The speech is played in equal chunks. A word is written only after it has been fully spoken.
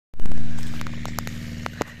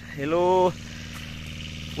Hello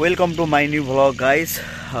welcome to my new vlog guys.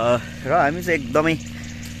 र हामी चाहिँ एकदमै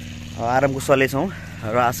आरामको सले छौँ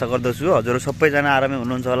र आशा गर्दछु हजुरहरू सबैजना आरामै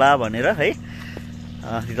हुनुहुन्छ होला भनेर है।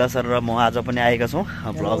 दिदा सर र म आज पनि आएका छौँ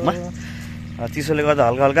भ्लगमा। चिसोले गर्दा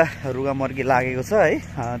हल्का हल्का रुगा मर्की लागेको छ है,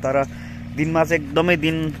 तर दिनमा चाहिँ एकदमै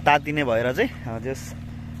दिन तातिने भएर चाहिँ जस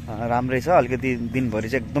राम्रै छ। अलिकति दिनभरि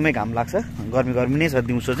चाहिँ एकदमै घाम लाग्छ, गर्मी गर्मी नै छ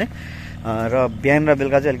दिउँसो चाहिँ, र बिहान र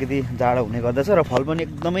बेलुका चाहिँ अलिकति जाडो हुने गर्दछ। र फल पनि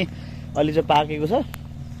एकदमै अलि चाहिँ पाकेको छ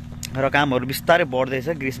र कामहरू बिस्तारै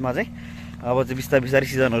बढ्दैछ। ग्रीष्ममा चाहिँ अब चाहिँ बिस्तारै बिस्तारै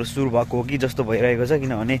सिजनहरू सुरु भएको हो कि जस्तो भइरहेको छ,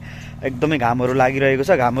 किनभने एकदमै घामहरू लागिरहेको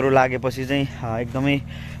छ। घामहरू लागेपछि चाहिँ एकदमै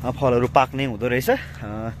फलहरू पाक्ने हुँदो रहेछ।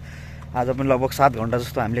 आज पनि लगभग 7 घन्टा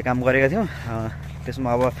जस्तो हामीले काम गरेका थियौँ।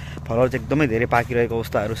 त्यसमा अब फलहरू चाहिँ एकदमै धेरै पाकिरहेको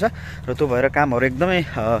अवस्थाहरू छ र त्यो भएर कामहरू एकदमै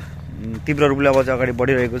तीव्र रूपले अब चाहिँ अगाडि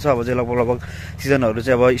बढिरहेको छ। अब चाहिँ लगभग सिजनहरू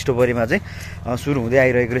चाहिँ अब स्ट्रबेरीमा चाहिँ सुरु हुँदै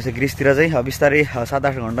आइरहेको रहेछ। ग्रीसतिर चाहिँ बिस्तारै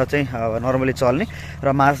 7-8 घन्टा चाहिँ नर्मली चल्ने र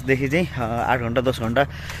मार्चदेखि चाहिँ 8 घन्टा 10 घन्टा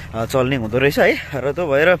चल्ने हुँदो रहेछ है। र त्यो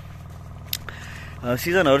भएर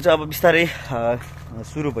सिजनहरू चाहिँ अब बिस्तारै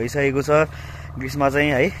सुरु भइसकेको छ। ग्रीष्ममा चाहिँ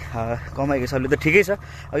है कमाइको हिसाबले त ठिकै छ।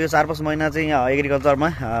 यो 4-5 महिना चाहिँ एग्रिकल्चरमा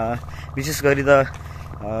विशेष गरी त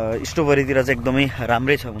स्ट्रबेरीतिर चाहिँ एकदमै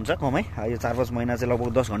राम्रै हुन्छ कमाइ। यो 4-5 महिना चाहिँ लगभग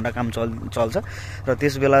 10 घन्टा काम चल्छ र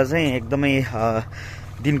त्यस बेला चाहिँ एकदमै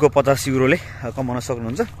दिनको 50 युरोले कमाउन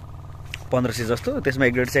सक्नुहुन्छ, 1500 जस्तो। त्यसमा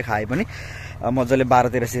 1 डेढ चाहिँ खाए पनि मजाले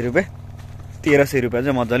 1200-1300 रुपियाँ 1300 रुपियाँ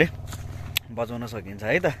चाहिँ मजाले बचाउन सकिन्छ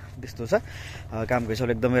है त। त्यस्तो छ, कामको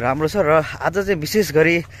हिसाबले एकदमै राम्रो छ। र आज चाहिँ विशेष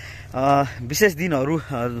गरी विशेष दिनहरू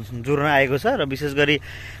जोड्न आएको छ र विशेष गरी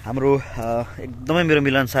हाम्रो एकदमै मेरो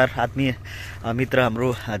मिलनसार आत्मीय मित्र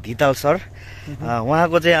हाम्रो धिताल सर,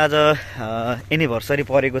 उहाँको चाहिँ आज एनिभर्सरी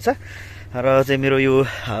परेको छ र चाहिँ मेरो यो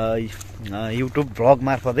युट्युब भ्लग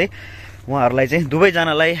मार्फतै उहाँहरूलाई चाहिँ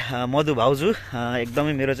दुवैजनालाई मधु भाउजू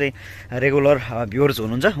एकदमै मेरो चाहिँ रेगुलर भ्युअर्स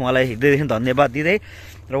हुनुहुन्छ, उहाँलाई हृदयदेखि धन्यवाद दिँदै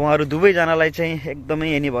र उहाँहरू दुवैजनालाई चाहिँ एकदमै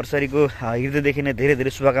एनिभर्सरीको हृदयदेखि नै धेरै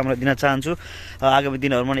धेरै शुभकामना दिन चाहन्छु। आगामी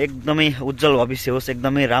दिनहरूमा एकदमै उज्जवल भविष्य होस्,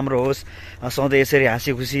 एकदमै राम्रो होस्, सधैँ यसरी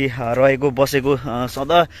हाँसी खुसी रहेको बसेको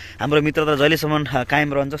सदा हाम्रो मित्रता जहिलेसम्म कायम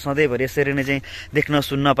रहन्छ सधैँभरि यसरी नै चाहिँ देख्न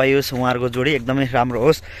सुन्न पाइयोस्। उहाँहरूको जोडी एकदमै राम्रो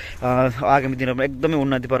होस्, आगामी दिनहरूमा एकदमै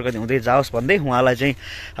उन्नति प्रगति हुँदै जाओस् भन्दै उहाँलाई चाहिँ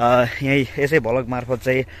यही यसै भ्लग मार्फत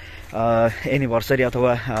चाहिँ एनिभर्सरी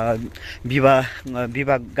अथवा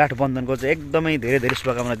विवाह गाठबन्धनको चाहिँ एकदमै धेरै धेरै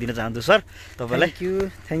शुभकामना दिन चाहन्छु सर तपाईँलाई।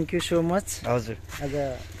 Thank you so much. हजुर, आज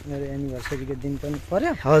मेरो एनिभर्सरीको दिन पनि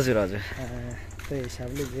पर्यो। हजुर हजुर, त्यो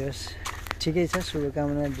हिसाबले जे होस् ठिकै छ।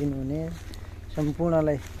 शुभकामना दिनुहुने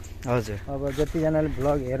सम्पूर्णलाई, हजुर अब जतिजनाले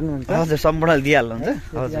भ्लग हेर्नुहुन्छ हजुर सम्पूर्णले दिइहाल्नुहुन्छ।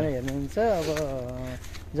 जतिजना हेर्नुहुन्छ अब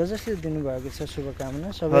जसले दिनुभएको छ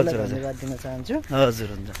शुभकामना सबैलाई धन्यवाद दिन चाहन्छु। हजुर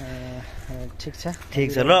हुन्छ, ठिक छ ठिक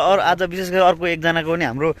छ। र अरू आज विशेष गरी अर्को एकजनाको पनि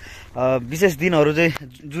हाम्रो विशेष दिनहरू चाहिँ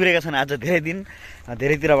जुरेका छन् आज धेरै दिन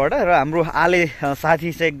धेरैतिरबाट। र हाम्रो आले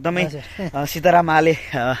साथी चाहिँ एकदमै सीताराम आले,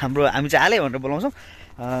 हाम्रो हामी चाहिँ आले भनेर बोलाउँछौँ,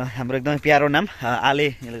 हाम्रो एकदमै प्यारो नाम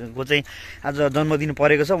आलेको चाहिँ आज जन्मदिन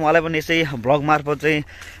परेको छ। उहाँलाई पनि यसै भ्लग मार्फत चाहिँ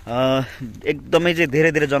एकदमै चाहिँ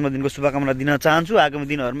धेरै धेरै जन्मदिनको शुभकामना दिन चाहन्छु। आगामी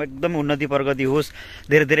दिनहरूमा एकदमै उन्नति प्रगति होस्,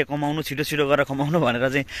 धेरै धेरै कमाउनु, छिटो छिटो गरेर कमाउनु भनेर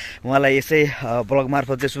चाहिँ उहाँलाई यसै भ्लग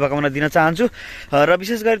मार्फत चाहिँ शुभकामना दिन चाहन्छु। र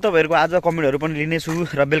विशेष गरी तपाईँहरूको आज कमेन्टहरू पनि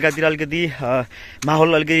लिनेछु र बेलुकातिर अलिकति माहौल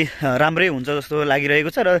अलिकति राम्रै हुन्छ जस्तो लागिरहेको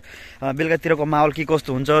छ। र बेलुकातिरको माहौल के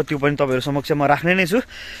कस्तो हुन्छ त्यो पनि तपाईँहरू समक्ष म राख्ने नै छु।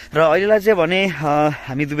 र अहिलेलाई चाहिँ भने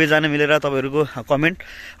हामी दुवैजना मिलेर तपाईँहरूको कमेन्ट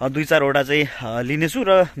 2-4 वटा चाहिँ लिनेछु।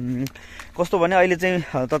 र कस्तो भने अहिले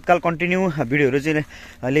चाहिँ तत्काल कन्टिन्यू भिडियोहरू चाहिँ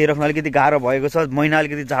ल्याइराख्नु अलिकति गाह्रो भएको छ। महिना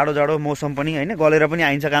अलिकति जाडो मौसम पनि होइन, गलेर पनि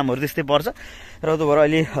आइन्छ, कामहरू त्यस्तै पर्छ। र त्यो भएर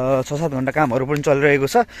अहिले 6-7 घन्टा कामहरू पनि चलिरहेको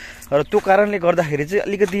छ। र त्यो कारणले गर्दाखेरि चाहिँ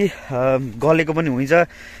अलिकति गलेको पनि हुन्छ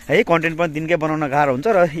है, कन्टेन्ट पनि दिनकै बनाउन गाह्रो हुन्छ।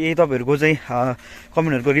 र यही तपाईँहरूको चाहिँ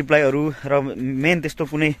कमेन्टहरूको रिप्लाईहरू र मेन त्यस्तो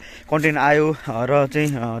कुनै कन्टेन्ट आयो र चाहिँ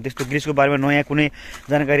त्यस्तो ग्रिसको बारेमा नयाँ कुनै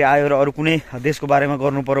जानकारी आयो र अरू कुनै देशको बारेमा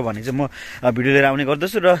गर्नु पर्यो भने चाहिँ म भिडियो लिएर आउने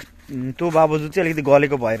गर्दछु। र त्यो बावजुद चाहिँ अलिकति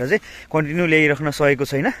गलेको भएर चाहिँ कन्टिन्यू ल्याइराख्न सकेको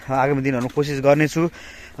छैन। आगामी दिनहरूमा कोसिस गर्नेछु,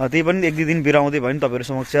 त्यही पनि 1-2 दिन बिराउँदै भयो भने तपाईँहरू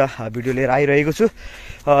समक्ष भिडियो लिएर आइरहेको छु।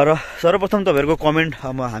 र सर्वप्रथम तपाईँहरूको कमेन्ट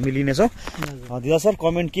हामी लिनेछौँ। दिदा सर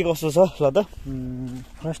कमेन्ट के कस्तो छ ल त?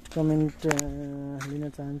 फर्स्ट कमेन्ट लिन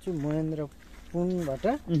चाहन्छु महेन्द्र पुनबाट।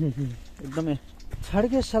 एकदमै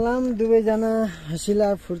छड्के सलाम दुवैजना हँसिला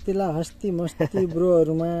फुर्तिला हस्ती मस्ती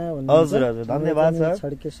ब्रोहरूमा। हजुर हजुर धन्यवाद सर,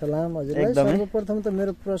 छड्के सलाम हजुरलाई। सर्वप्रथम त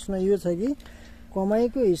मेरो प्रश्न यो छ कि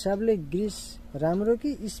कमाइको हिसाबले ग्रिस राम्रो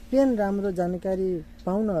कि स्पेन राम्रो जानकारी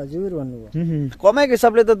पाउन हजुर भन्नुभयो। कमाइको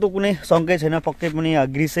हिसाबले त कुनै शङ्कै छैन, पक्कै पनि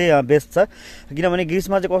ग्रिसै बेस्ट छ। किनभने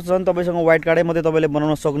ग्रिसमा चाहिँ कस्तो छ भने तपाईँसँग वाइट कार्डै मात्रै तपाईँले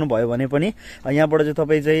बनाउन सक्नुभयो भने पनि यहाँबाट चाहिँ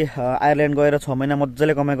तपाईँ चाहिँ आयरल्यान्ड गएर 6 महिना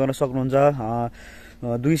मजाले कमाइ गर्न सक्नुहुन्छ।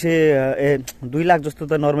 2 लाख जस्तो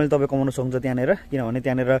त नर्मली तपाईँ कमाउन सक्नुहुन्छ त्यहाँनिर, किनभने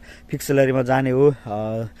त्यहाँनिर फिक्स सेलेरीमा जाने हो।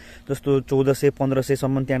 जस्तो 1400-1500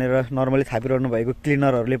 सम्म त्यहाँनिर नर्मली थापिरहनु भएको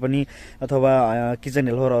क्लिनरहरूले पनि अथवा किचन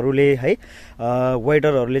हेल्परहरूले है,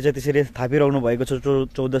 वेटरहरूले चाहिँ त्यसरी थापिरहनु भएको छ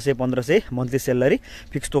 1400-1500 मन्थली सेलेरी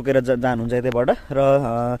फिक्स तोकेर जानुहुन्छ यतैबाट। र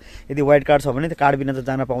यदि वाइट कार्ड छ भने त्यो कार्ड बिना चाहिँ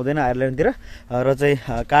जान पाउँदैन आयरल्यान्डतिर। र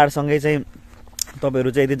चाहिँ कार्डसँगै चाहिँ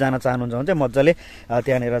तपाईँहरू चाहिँ यदि जान चाहनुहुन्छ भने चाहिँ मजाले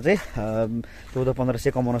त्यहाँनिर चाहिँ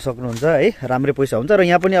 1400-1500 कमाउन सक्नुहुन्छ है, राम्रै पैसा हुन्छ। र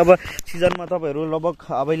यहाँ पनि अब सिजनमा तपाईँहरू लगभग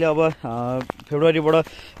अहिले अब फेब्रुअरीबाट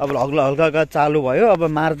अब हल्का चालु भयो। अब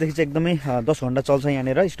मार्चदेखि चाहिँ एकदमै 10 घन्टा चल्छ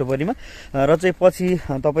यहाँनिर स्ट्रबेरीमा। र चाहिँ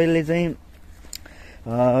पछि तपाईँले चाहिँ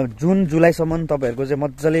जुन जुलाईसम्म तपाईँहरूको चाहिँ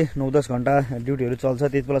मजाले 9-10 घन्टा ड्युटीहरू चल्छ।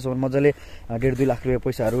 त्यति बेलासम्म मजाले 1.5-2 लाख रुपियाँ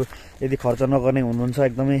पैसाहरू यदि खर्च नगर्ने हुनुहुन्छ,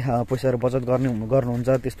 एकदमै पैसाहरू बचत गर्नुहुन्छ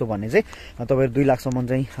त्यस्तो भने चाहिँ तपाईँहरू 2 लाखसम्म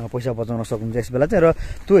चाहिँ पैसा बचाउन सक्नुहुन्छ यस बेला चाहिँ। र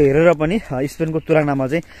त्यो हेरेर पनि स्पेनको तुलनामा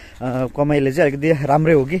चाहिँ कमाइले चाहिँ अलिकति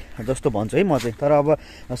राम्रै हो कि जस्तो भन्छु है म चाहिँ। तर अब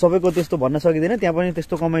सबैको त्यस्तो भन्न सकिँदैन, त्यहाँ पनि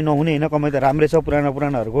त्यस्तो कमाइ नहुने होइन, कमाइ त राम्रै छ,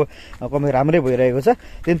 पुरानाहरूको कमाइ राम्रै भइरहेको छ।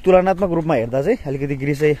 त्यही तुलनात्मक रूपमा हेर्दा चाहिँ अलिकति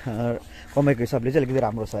ग्रिसै कमाइको हिसाबले चाहिँ अलिकति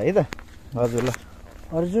राम्रो छ है त। हजुर ल।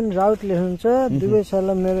 अर्जुन राउत लेख्नुहुन्छ, दुवै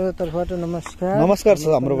सरलाई मेरो तर्फबाट नमस्कार। नमस्कार छ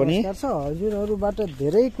हाम्रो पनि। हजुरहरूबाट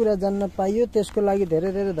धेरै कुरा जान्न पाइयो, त्यसको लागि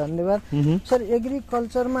धेरै धेरै धन्यवाद। सर,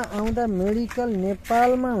 एग्रिकल्चरमा आउँदा मेडिकल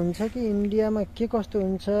नेपालमा हुन्छ कि इन्डियामा के कस्तो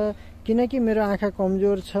हुन्छ? किनकि मेरो आँखा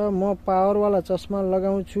कमजोर छ, म पावरवाला चस्मा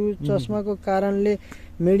लगाउँछु, चस्माको कारणले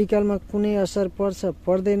मेडिकलमा कुनै असर पर्छ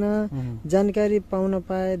पर्दैन? जानकारी पाउन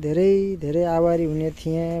पाए धेरै धेरै आभारी हुने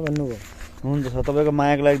थिएँ भन्नुभयो। हुन्छ सर, तपाईँको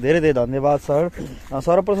मायाको लागि धेरै धेरै धन्यवाद सर।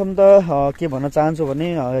 सर्वप्रथम त के भन्न चाहन्छु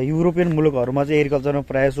भने युरोपियन मुलुकहरूमा चाहिँ एग्रिकल्चरमा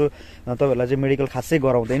प्रायःजसो तपाईँहरूलाई चाहिँ मेडिकल खासै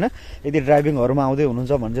गराउँदैन। यदि ड्राइभिङहरूमा आउँदै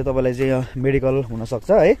हुनुहुन्छ भने चाहिँ तपाईँलाई चाहिँ मेडिकल हुनसक्छ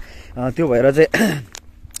है। त्यो भएर चाहिँ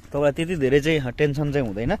तपाईँलाई त्यति धेरै चाहिँ टेन्सन चाहिँ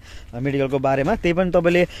हुँदैन मेडिकलको बारेमा। त्यही पनि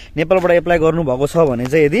तपाईँले नेपालबाट एप्लाई गर्नुभएको छ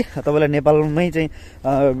भने चाहिँ यदि तपाईँलाई नेपालमै चाहिँ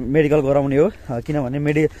मेडिकल गराउने हो,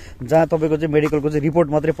 किनभने जहाँ तपाईँको चाहिँ मेडिकलको चाहिँ रिपोर्ट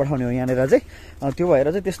मात्रै पठाउने हो यहाँनिर चाहिँ। त्यो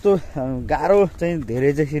भएर चाहिँ त्यस्तो गाह्रो चाहिँ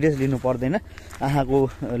धेरै चाहिँ सिरियस लिनु पर्दैन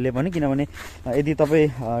आँखाकोले पनि, किनभने यदि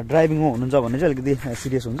तपाईँ ड्राइभिङमा हुनुहुन्छ भने चाहिँ अलिकति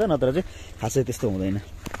सिरियस हुन्छ, नत्र चाहिँ खासै त्यस्तो हुँदैन।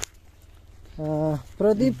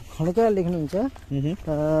 प्रदीप खड्का लेख्नुहुन्छ,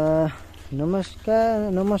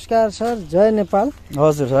 नमस्कार सर, जय नेपाल।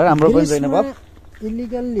 हजुर सर, हाम्रो पनि जय नेपाल।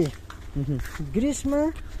 इलिगल्ली ग्रिसमा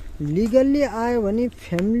लिगल्ली आयो भने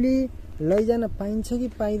फ्यामिली लैजान पाइन्छ कि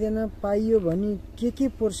पाइँदैन? पाइयो भने के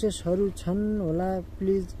प्रोसेसहरू छन् होला,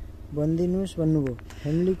 प्लिज भनिदिनुहोस् भन्नुभयो।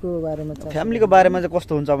 फ्यामिलीको बारेमा चाहिँ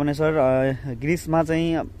कस्तो हुन्छ भने सर, ग्रिसमा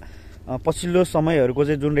चाहिँ पछिल्लो समयहरूको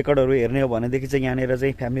चाहिँ जुन रेकर्डहरू हेर्ने हो भनेदेखि चाहिँ यहाँनिर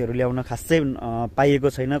चाहिँ फ्यामिलीहरू ल्याउन खासै पाइएको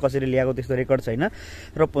छैन, कसरी ल्याएको त्यस्तो रेकर्ड छैन।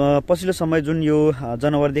 र पछिल्लो समय जुन यो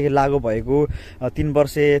जनवरीदेखि लागू भएको 3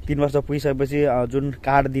 वर्ष पुगिसकेपछि जुन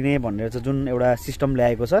कार्ड दिने भनेर चाहिँ जुन एउटा सिस्टम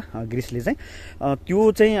ल्याएको छ ग्रिसले चाहिँ,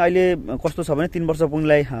 त्यो चाहिँ अहिले कस्तो छ भने 3 वर्ष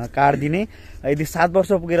पुग्नेलाई कार्ड दिने, यदि 7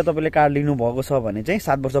 वर्ष पुगेर तपाईँले कार्ड लिनुभएको छ भने चाहिँ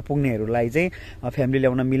 7 वर्ष पुग्नेहरूलाई चाहिँ फ्यामिली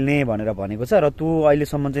ल्याउन मिल्ने भनेर भनेको छ। र त्यो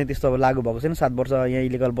अहिलेसम्म चाहिँ त्यस्तो अब लागू भएको छैन, 7 वर्ष यहाँ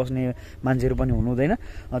इलिगल बस्ने मान्छेहरू पनि हुनुहुँदैन।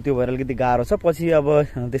 त्यो भएर अलिकति गाह्रो छ। पछि अब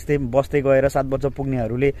त्यस्तै बस्दै गएर 7 वर्ष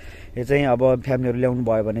पुग्नेहरूले चाहिँ अब फ्यामिलीहरू ल्याउनु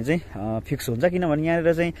भयो भने चाहिँ फिक्स हुन्छ, किनभने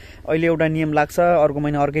यहाँनिर चाहिँ अहिले एउटा नियम लाग्छ, अर्को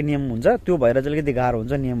महिना अर्कै नियम हुन्छ। त्यो भएर चाहिँ अलिकति गाह्रो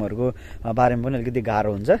हुन्छ, नियमहरूको बारेमा पनि अलिकति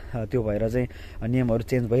गाह्रो हुन्छ। त्यो भएर चाहिँ नियमहरू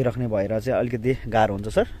चेन्ज भइराख्ने भएर चाहिँ अलिकति गाह्रो हुन्छ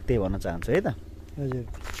सर, त्यही भन्न चाहन्छु है त। हजुर।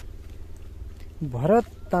 भरत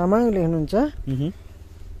तामाङ लेख्नुहुन्छ,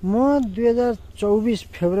 म 2024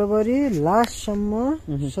 फेब्रुअरी लास्टसम्म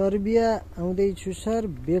सर्बिया आउँदैछु सर,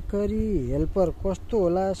 बेकरी हेल्पर कस्तो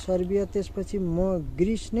होला सर्बिया? त्यसपछि म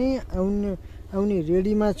ग्रिस नै आउने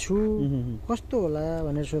रेडीमा छु, कस्तो होला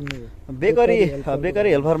भनेर सोध्नु। बेकरी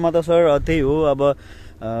हेल्परमा त सर त्यही हो, अब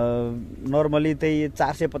नर्मली त्यही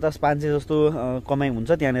 450-500 जस्तो कमाइ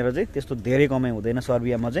हुन्छ त्यहाँनिर चाहिँ, त्यस्तो धेरै कमाइ हुँदैन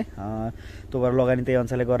सर्बियामा चाहिँ। त्यो भएर लगानी त्यही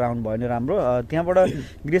अनुसारले गरेर आउनु भयो भने राम्रो। त्यहाँबाट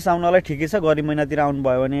ग्रिस आउनलाई ठिकै छ, गरी महिनातिर आउनु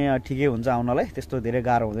भयो भने ठिकै हुन्छ आउनलाई, त्यस्तो धेरै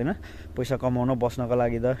गाह्रो हुँदैन। पैसा कमाउन बस्नको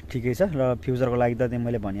लागि त ठिकै छ, र फ्युचरको लागि त त्यही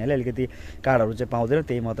मैले भनिहालेँ अलिकति कार्डहरू चाहिँ पाउँदैन,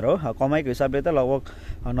 त्यही मात्र हो। कमाइको हिसाबले त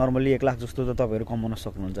लगभग नर्मली 1 लाख जस्तो त तपाईँहरू कमाउन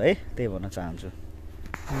सक्नुहुन्छ है, त्यही भन्न चाहन्छु।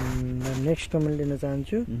 नेक्स्ट कमेन्ट लिन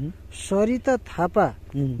चाहन्छु। सरिता थापा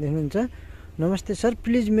लेख्नुहुन्छ, नमस्ते सर,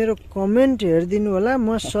 प्लिज मेरो कमेन्ट हेरिदिनु होला।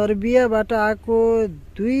 म सर्बियाबाट आएको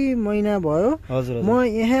 2 महिना भयो। म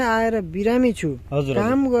यहाँ आएर बिरामी छु,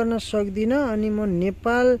 काम गर्न सक्दिनँ अनि म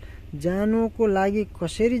नेपाल जानुको लागि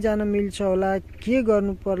कसरी जान मिल्छ होला, के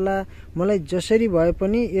गर्नु पर्ला, मलाई जसरी भए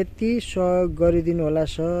पनि यति सहयोग गरिदिनु होला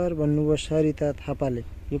सर भन्नुभयो सरिता थापाले।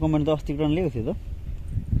 यो कमेन्ट त अस्ति टन लिएको थियो त,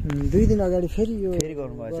 2 दिन अगाडि फेरि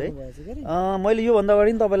गर्नुभएछ है। मैले योभन्दा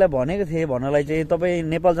अगाडि नि तपाईँलाई भनेको थिएँ भन्नलाई चाहिँ तपाईँ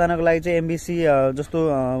नेपाल जानको लागि चाहिँ एमबिसी जस्तो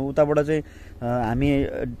उताबाट चाहिँ हामी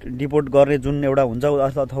डिपोर्ट गर्ने जुन एउटा हुन्छ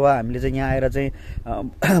अथवा हामीले चाहिँ यहाँ आएर चाहिँ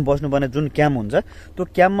बस्नुपर्ने जुन क्याम्प हुन्छ त्यो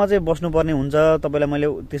क्याम्पमा चाहिँ बस्नुपर्ने हुन्छ। तपाईँलाई मैले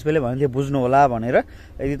त्यसबेला भनेको थिएँ बुझ्नु होला भनेर।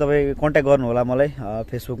 यदि तपाईँ कन्ट्याक्ट गर्नु होला मलाई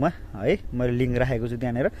फेसबुकमा है, मैले लिङ्क राखेको छु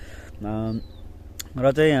त्यहाँनिर र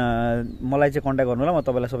चाहिँ मलाई चाहिँ कन्ट्याक्ट गर्नु होला, म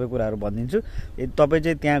तपाईँलाई सबै कुराहरू भनिदिन्छु। यदि तपाईँ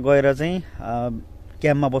चाहिँ त्यहाँ गएर चाहिँ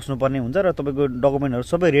क्याम्पमा बस्नुपर्ने हुन्छ र तपाईँको डकुमेन्टहरू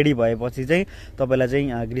सबै रेडी भएपछि चाहिँ तपाईँलाई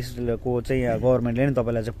चाहिँ ग्रिसको चाहिँ गभर्मेन्टले नै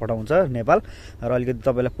तपाईँलाई चाहिँ पठाउँछ नेपाल र अलिकति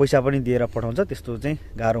तपाईँलाई पैसा पनि दिएर पठाउँछ। त्यस्तो चाहिँ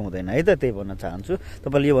गाह्रो हुँदैन है त, त्यही भन्न चाहन्छु।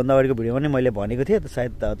 तपाईँले योभन्दा अगाडिको भिडियोमा नै मैले भनेको थिएँ,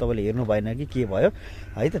 सायद तपाईँले हेर्नु भएन कि के भयो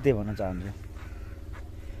है त, त्यही भन्न चाहन्छु।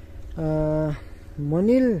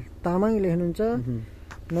 मनिल तामाङ लेख्नुहुन्छ,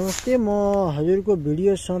 नमस्ते, म हजुरको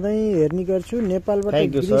भिडियो सधैँ हेर्ने गर्छु।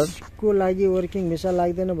 नेपालबाट ग्रिसको लागि वर्किङ भिसा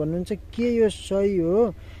लाग्दैन भन्नुहुन्छ, के यो सही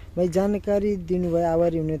हो? भाइ जानकारी दिनुभयो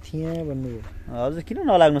आभारी हुने थिएँ भन्नुभयो। हजुर किन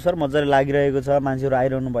नलाग्नु सर, मजाले लागिरहेको छ, मान्छेहरू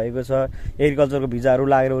आइरहनु भएको छ, एग्रिकल्चरको भिजाहरू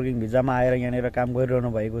लागेर वर्किङ भिजामा आएर यहाँनिर काम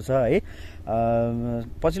गरिरहनु भएको छ है।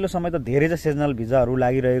 पछिल्लो समय त धेरै चाहिँ सिजनल भिजाहरू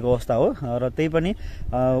लागिरहेको अवस्था हो र त्यही पनि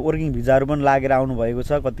वर्किङ भिजाहरू पनि लागेर आउनु भएको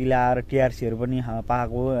छ। कतिले आएर टिआरसीहरू पनि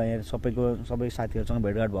पाएको सबै साथीहरूसँग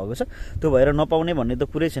भेटघाट भएको छ। त्यो भएर नपाउने भन्ने त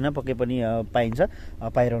कुरै छैन, पक्कै पनि पाइन्छ,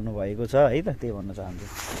 पाइरहनु भएको छ है त, त्यही भन्न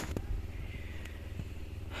चाहन्छु।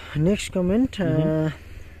 नेक्स्ट कमेन्ट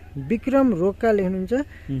विक्रम रोका लेख्नुहुन्छ,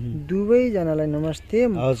 दुवैजनालाई नमस्ते,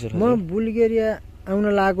 म बुल्गेरिया आउन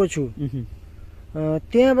लागेको छु,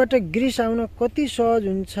 त्यहाँबाट ग्रिस आउन कति सहज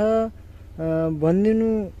हुन्छ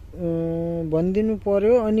भनिदिनु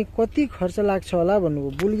पर्यो अनि कति खर्च लाग्छ होला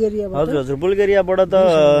भन्नुभयो बुल्गेरियाबाट। हजुर बुल्गेरियाबाट त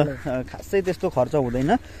खासै त्यस्तो खर्च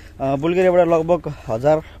हुँदैन। बुल्गेरियाबाट लगभग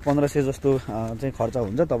 1000-1500 जस्तो चाहिँ खर्च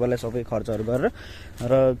हुन्छ तपाईँलाई सबै खर्चहरू गरेर।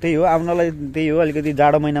 र त्यही हो, आउनलाई त्यही हो, अलिकति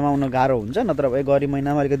जाडो महिनामा आउन गाह्रो हुन्छ, नत्र भए गरी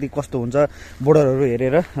महिनामा अलिकति कस्तो हुन्छ बोर्डरहरू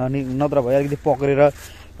हेरेर, अनि नत्र भए अलिकति पक्रेर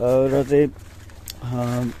र चाहिँ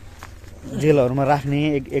जेलहरूमा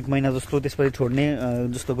राख्ने एक महिना जस्तो, त्यसपछि छोड्ने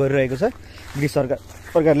जस्तो गरिरहेको छ ग्रिस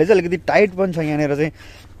सरकारले चाहिँ। अलिकति टाइट पनि छ यहाँनिर चाहिँ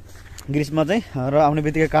ग्रिसमा चाहिँ। र आउने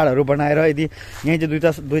बित्तिकै कार्डहरू बनाएर यदि यहीँ चाहिँ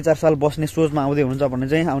 2-4 साल बस्ने सोचमा आउँदै हुनुहुन्छ भने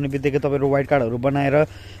चाहिँ आउने बित्तिकै तपाईँहरू व्हाइट कार्डहरू बनाएर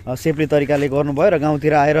सेफ्ली तरिकाले गर्नुभयो र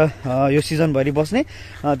गाउँतिर आएर यो सिजनभरि बस्ने,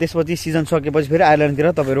 त्यसपछि सिजन सकेपछि फेरि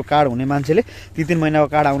आइल्यान्डतिर तपाईँहरू कार्ड हुने मान्छेले 3 महिनाको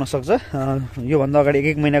कार्ड आउन सक्छ। योभन्दा अगाडि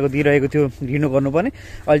 1 महिनाको दिइरहेको थियो रिन्यू गर्नुपर्ने,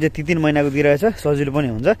 अहिले चाहिँ 3 महिनाको दिइरहेछ, सजिलो पनि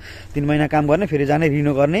हुन्छ। 3 महिना काम गर्ने फेरि जाने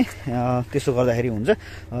रिन्यू गर्ने, त्यसो गर्दाखेरि हुन्छ।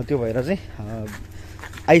 त्यो भएर चाहिँ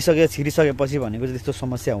छिरिसकेपछि भनेको चाहिँ त्यस्तो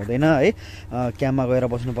समस्या हुँदैन है। क्याम्पमा गएर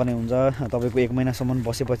बस्नुपर्ने हुन्छ, तपाईँको 1 महिनासम्म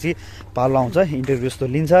बसेपछि पालो आउँछ, इन्टरभ्यू जस्तो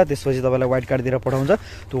लिन्छ, त्यसपछि तपाईँलाई व्हाइट कार्ड दिएर पठाउँछ।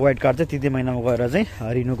 त्यो व्हाइट कार्ड चाहिँ 3 महिनामा गएर चाहिँ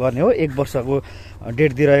रिन्यू गर्ने हो। 1 वर्षको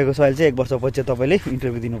डेट दिइरहेको छ अहिले चाहिँ, 1 वर्षपछि चाहिँ तपाईँले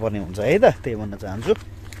इन्टरभ्यू दिनुपर्ने हुन्छ है त, त्यही भन्न चाहन्छु।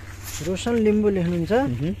 रोशन लिम्बू लेख्नुहुन्छ,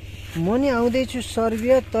 म नि आउँदैछु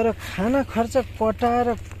सर्बिया, तर खाना खर्च कटाएर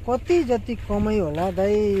कति जति कमाइ होला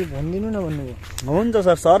दाइ भनिदिनु न भन्नुभयो। हुन्छ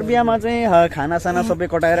सर, सर्बियामा चाहिँ खानासाना सबै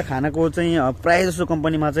कटाएर खानाको चाहिँ प्रायः जस्तो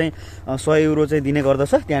कम्पनीमा चाहिँ 100 युरो चाहिँ दिने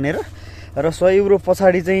गर्दछ त्यहाँनिर। र 100 युरो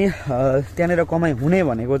पछाडि चाहिँ त्यहाँनिर कमाइ हुने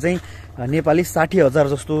भनेको चाहिँ नेपाली 60,000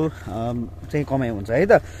 जस्तो चाहिँ कमाइ हुन्छ है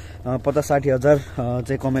त। 50-60 हजार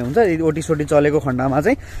चाहिँ कमाइ हुन्छ। यदि ओटीसोटी चलेको खण्डमा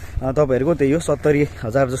चाहिँ तपाईँहरूको त्यही हो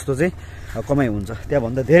 70,000 जस्तो चाहिँ कमाइ हुन्छ।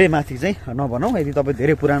 त्यहाँभन्दा धेरै माथि चाहिँ नभनौँ। यदि तपाईँ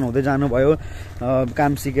धेरै पुरानो हुँदै जानुभयो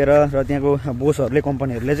काम सिकेर र त्यहाँको बोसहरूले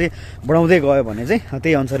कम्पनीहरूले चाहिँ बढाउँदै गयो भने चाहिँ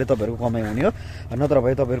त्यही अनुसारले तपाईँहरूको कमाइ हुने हो। नत्र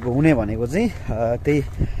भए तपाईँहरूको हुने भनेको चाहिँ त्यही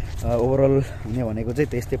ओभरअल हुने भनेको चाहिँ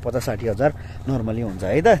त्यस्तै 50-60 हजार नर्मली हुन्छ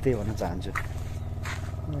है त, त्यही भन्न चाहन्छु।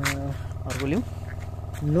 अर्को लिउँ।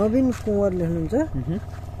 नवीन कुँवर लेख्नुहुन्छ,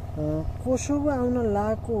 कोसोभो आउन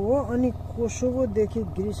लागेको हो अनि कोसोभोदेखि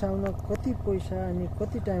ग्रिस आउन कति पैसा अनि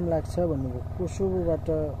कति टाइम लाग्छ भन्नुभयो। कोसोभोबाट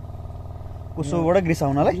ग्रिस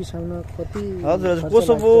आउनलाई कति? हजुर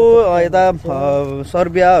कोसोभो यता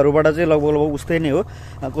सर्बियाहरूबाट चाहिँ लगभग उस्तै नै हो।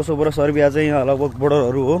 कोसोभो र सर्बिया चाहिँ लगभग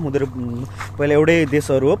बोर्डरहरू हो, उनीहरू पहिला एउटै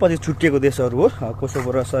देशहरू हो, पछि छुट्टिएको देशहरू हो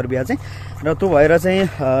कोसोभो र सर्बिया चाहिँ। र त्यो भएर चाहिँ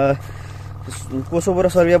कोसोभो र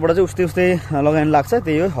सर्बियाबाट चाहिँ उस्तै लगानी लाग्छ।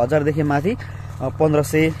 त्यही हो 1000देखि माथि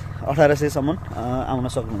 1500-1800सम्म आउन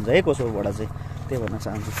सक्नुहुन्छ है कोसोभोबाट चाहिँ, त्यही भन्न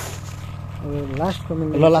चाहन्छु। लास्ट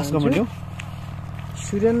कमेन्ट हो।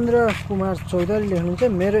 सुरेन्द्र कुमार चौधरी लेख्नुहुन्छ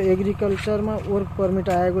मेरो एग्रिकल्चरमा वर्क परमिट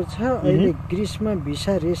आएको छ अहिले ग्रिसमा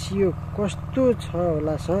भिसा रेसियो कस्तो छ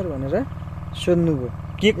होला सर भनेर सोध्नुभयो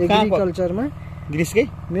एग्रिकल्चरमा ग्रिसकै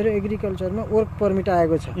मेरो एग्रिकल्चरमा वर्क परमिट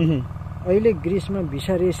आएको छ अहिले ग्रिसमा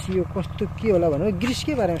भिसा रेसियो कस्तो के होला भनेर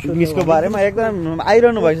ग्रिसकै बारेमा सोध्नु ग्रिसको बारेमा एकदम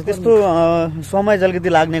आइरहनु भएको छ त्यस्तो समय चाहिँ अलिकति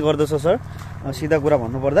लाग्ने गर्दछ सर सिधा कुरा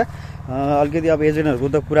भन्नुपर्दा अलिकति अब एजेन्टहरूको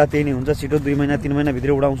त कुरा त्यही नै हुन्छ छिटो 2 महिना 3 महिनाभित्र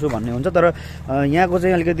उडाउँछु भन्ने हुन्छ तर यहाँको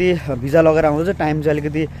चाहिँ अलिकति भिजा लगेर आउँदा चाहिँ टाइम चाहिँ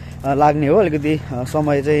अलिकति लाग्ने हो अलिकति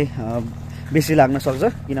समय चाहिँ बेसी लाग्न सक्छ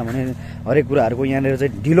किनभने हरेक कुराहरूको यहाँनिर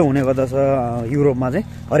चाहिँ ढिलो हुने गर्दछ युरोपमा चाहिँ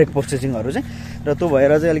हरेक प्रोसेसिङहरू चाहिँ र त्यो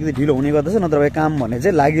भएर चाहिँ अलिकति ढिलो हुने गर्दछ नत्र भए काम भन्ने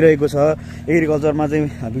चाहिँ लागिरहेको छ एग्रिकल्चरमा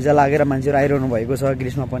चाहिँ भिजा लागेर मान्छेहरू आइरहनु भएको छ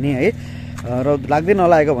ग्रिसमा पनि है र लाग्दै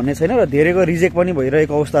नलागेको भन्ने छैन र धेरैको रिजेक्ट पनि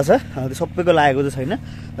भइरहेको अवस्था छ सबैको लागेको चाहिँ छैन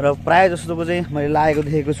र प्रायः जस्तोको चाहिँ मैले लागेको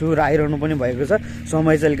देखेको छु र आइरहनु पनि भएको छ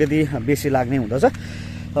समय चाहिँ अलिकति बेसी लाग्ने हुँदछ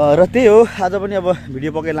र त्यही हो आज पनि अब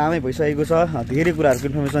भिडियो पक्कै लामै भइसकेको छ धेरै कुराहरूको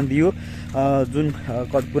इन्फर्मेसन दियो जुन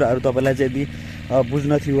कुराहरू तपाईँलाई चाहिँ यदि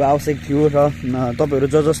बुझ्न थियो आवश्यक थियो र तपाईँहरू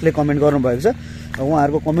जसले कमेन्ट गर्नुभएको छ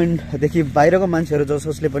उहाँहरूको कमेन्टदेखि बाहिरको मान्छेहरू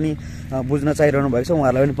जसले पनि बुझ्न चाहिरहनु भएको छ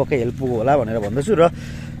उहाँहरूलाई पनि पक्कै हेल्प होला भनेर भन्दछु र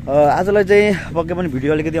आजलाई चाहिँ पक्कै पनि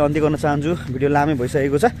भिडियो अलिकति अन्त्य गर्न चाहन्छु भिडियो लामै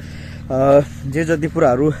भइसकेको छ जे जति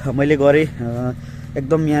कुराहरू मैले गरेँ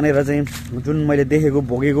एकदम यहाँनिर चाहिँ जुन मैले देखेको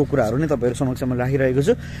भोगेको कुराहरू नै तपाईँहरू समक्षमा राखिरहेको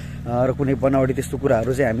छु र कुनै बनावटी त्यस्तो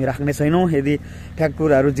कुराहरू चाहिँ हामी राख्ने छैनौँ यदि फ्याक्ट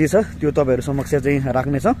कुराहरू जे छ त्यो तपाईँहरू समक्ष चाहिँ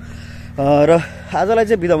राख्नेछौँ र आजलाई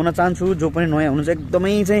चाहिँ बिदा हुन चाहन्छु जो पनि नयाँ हुनुहुन्छ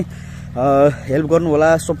एकदमै चाहिँ हेल्प गर्नु होला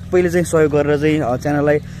सबैले चाहिँ सहयोग गरेर चाहिँ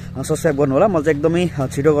च्यानललाई सब्सक्राइब गर्नु होला म चाहिँ एकदमै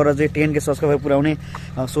छिटो गरेर चाहिँ 10K सब्सक्राइबर पुर्याउने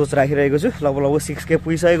सोच राखिरहेको छु लगभग 6K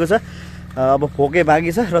पुगिसकेको छ अब फोकै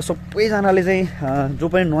बाँकी छ र सबैजनाले चाहिँ जो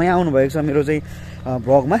पनि नयाँ आउनुभएको छ मेरो चाहिँ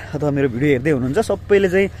भ्लगमा अथवा मेरो भिडियो हेर्दै हुनुहुन्छ सबैले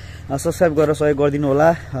चाहिँ सब्सक्राइब गरेर सहयोग गरिदिनु होला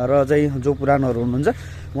र चाहिँ जो पुरानोहरू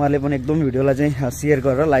हुनुहुन्छ उहाँले पनि एकदम भिडियोलाई चाहिँ सेयर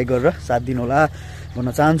गरेर लाइक गरेर साथ दिनु होला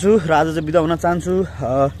भन्न चाहन्छु र आज चाहिँ बिदा हुन चाहन्छु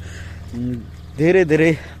धेरै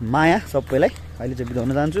धेरै माया सबैलाई अहिले चाहिँ बिदा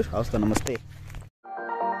हुन चाहन्छु हवस् त नमस्ते।